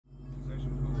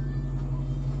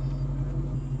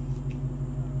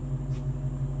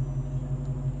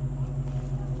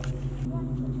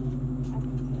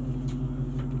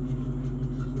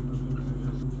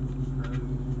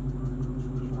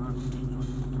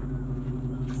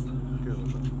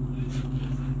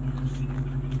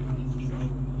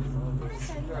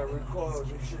cause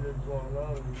this shit that's going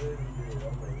on in the lady.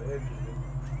 I'm a lady.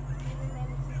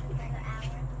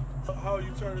 How are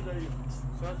you turning today,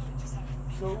 Sancho?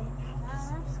 2?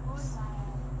 I'm school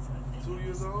 2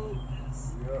 years old?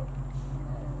 Yeah.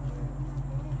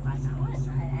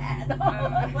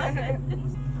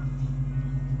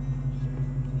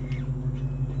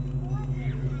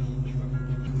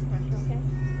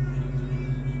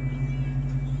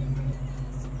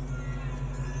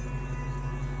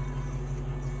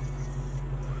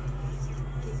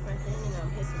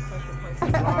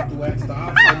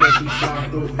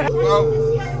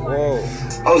 Whoa.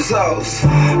 On sauce.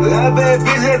 Love bad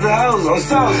bitch at the house. On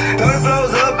sauce. 30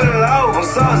 flows up in the low. On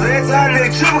sauce. Every time nigga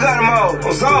triple got them all.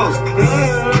 On sauce.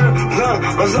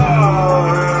 On sauce.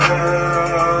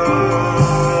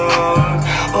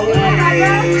 Oh yeah.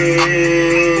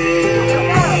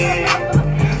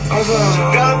 On sauce.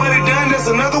 Got a buddy done. That's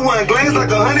another one. Glaze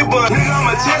like a honey bun. Nigga, I'm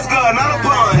a chest guard, not a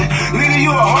bun. Nigga,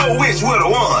 you a whole witch with a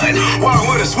one. Walking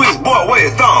with a Swiss boy,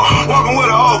 with a thumb. Walking with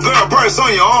a whole girl purse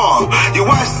on your arm. You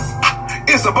watch,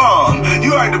 it's a bomb.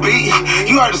 You heard the beat,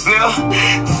 you heard the snare.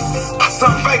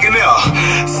 Something faking there.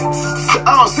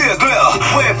 I don't see a glare.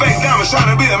 Wearing fake diamonds, trying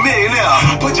to be a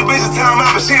millionaire. Put your bitch in time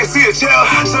out, but she ain't see a chair.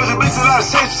 Shows your bitch a lot of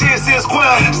shapes, she ain't see a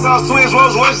square. Saw swings,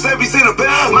 Rolls Royce, said we seen a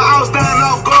bell. My house down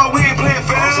off guard, we ain't playing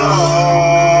fair.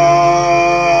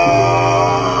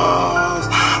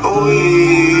 Oh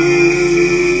yeah.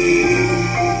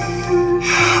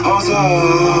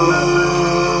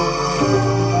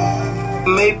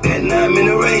 Made that 9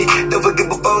 minute raid. Don't forget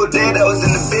before that I was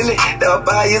in the Bentley. That was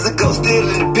 5 years ago, still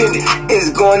independent. It's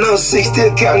going on 6,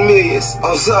 still counting millions.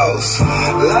 On sauce. A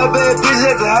lot of bad bitches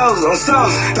at the house. On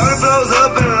sauce. 30 flows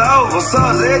up in the low. On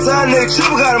sauce. Every time nigga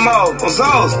triple got them all. On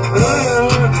sauce.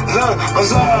 On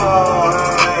sauce.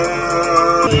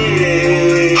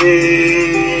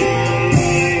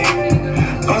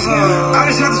 I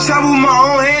just have to chop with my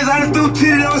own hands. I done threw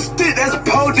titties on a stick, that's a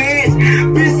pole dance.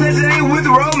 Bitch said it ain't with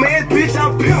the romance, bitch,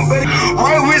 I'm pimp, baby.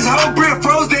 Royal with his whole brick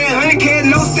froze dead. Honey cat,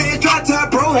 no stand, try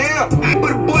top pro ham.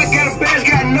 But the boy got a badge,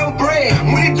 got no bread.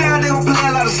 When he down, they gon' play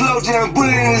a lot of slow jam.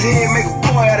 Bullet in his head, make a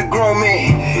boy out of grown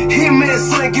man. Hit man,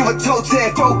 son, give a toe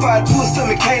tag. 4-5 to his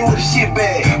stomach, came with a shit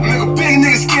bag. Make a big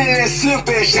nigga skin in that slip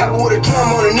bag. Shot with a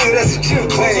drum on a nigga, that's a gym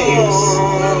class.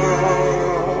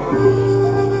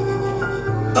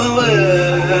 Oh,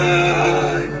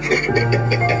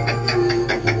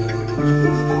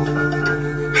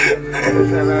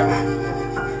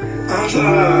 I'm sorry.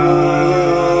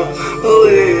 Oh,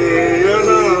 yeah.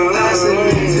 I said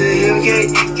to him,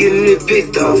 getting it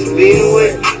picked off me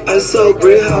anyway. I saw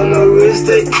brick house, no real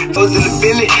estate. I was in the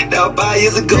Bentley, that was 5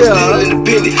 years ago, still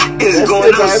independent. It's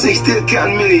going on 6, still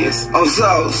counting millions. On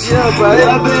sauce. Yeah, bro. I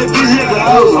bad bitch at the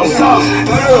house. On sauce.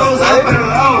 30 rolls up in the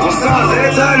house. On sauce.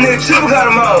 Every time nigga triple got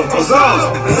them all. On sauce.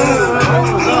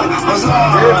 On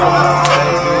sauce.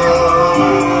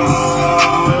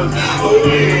 Oh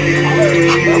yeah.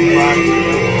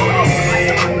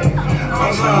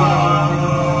 On sauce.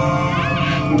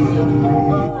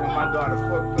 My daughter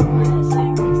fucked up, nigga.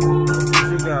 What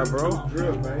you got, bro?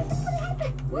 Drill, man.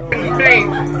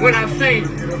 When I sing,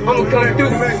 I'ma come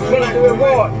through when I do it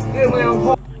hard.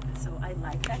 So I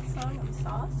like that song on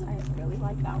Sauce. I really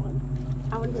like that one.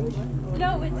 No,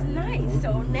 it's nice. So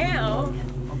now,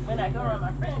 when I go around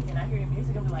my friends and I hear your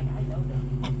music, I'm like, I know them.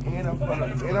 And I'm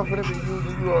gonna be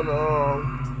using you on the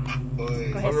Go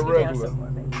ahead, on the sit regular. down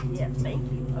somewhere, baby. Yeah, thank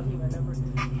you. I'll give you my number.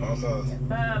 On sauce.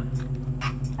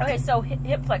 Okay, so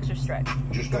hip flexor stretch.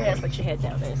 Just go ahead, put your head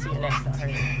down there and see your neck start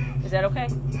hurting. Is that okay?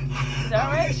 Is that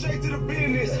all right? Straight to the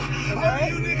business. Is that all right?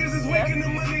 You niggas is waking the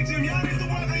money, Jim. Y'all need to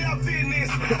work on y'all fitness.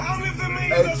 I'm lifting me.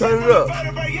 Hey, turn it up.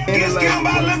 Get scared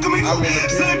by look at me.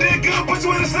 Son did good, put you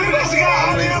in the city. She got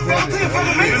all in 14 for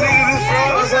the niggas. Niggas is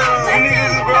froze. Niggas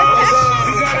is froze.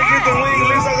 You gotta get the wing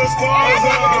list of the squads.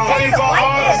 You pay for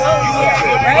all the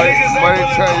Money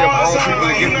turn your own people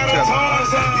to give each other.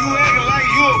 You acting like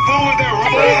you a fool with that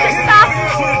I use the sauce.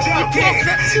 You can't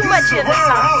drip too much in the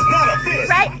sauce.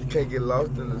 Right? Can't get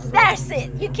lost in the sauce. That's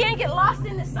it. You can't get lost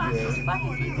in the sauce. These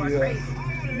fucking people are crazy.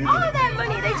 All that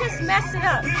money, they just mess it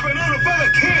up.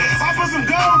 I put some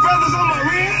gold feathers on my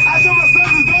wrist. I show my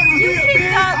sons is dark to be a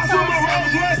bitch. I show my Rolls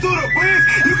Royce through the bricks.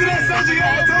 You can have Sancho, you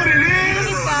ever told it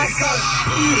is.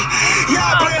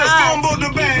 Y'all players fumbled the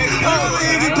bag.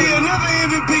 Another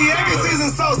MVP. Every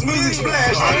season sauce, music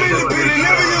splash. I'm independent,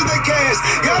 never use that cash.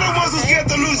 Y'all the ones who scared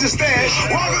to lose your stash.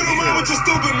 Walking around with your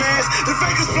stupid mask. The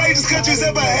fakest play this country's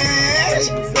ever had.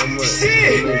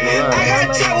 Shit, I got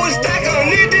chat with stack on.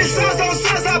 Need this sauce on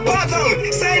sauce. I popped on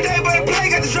it. Same day, but the play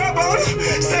got the drop on it.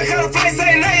 Stuck on the face,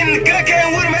 ain't nothing. The gun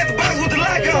came with him at the box with the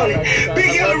lock on it.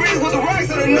 Big yellow rings with the rocks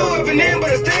on the new event.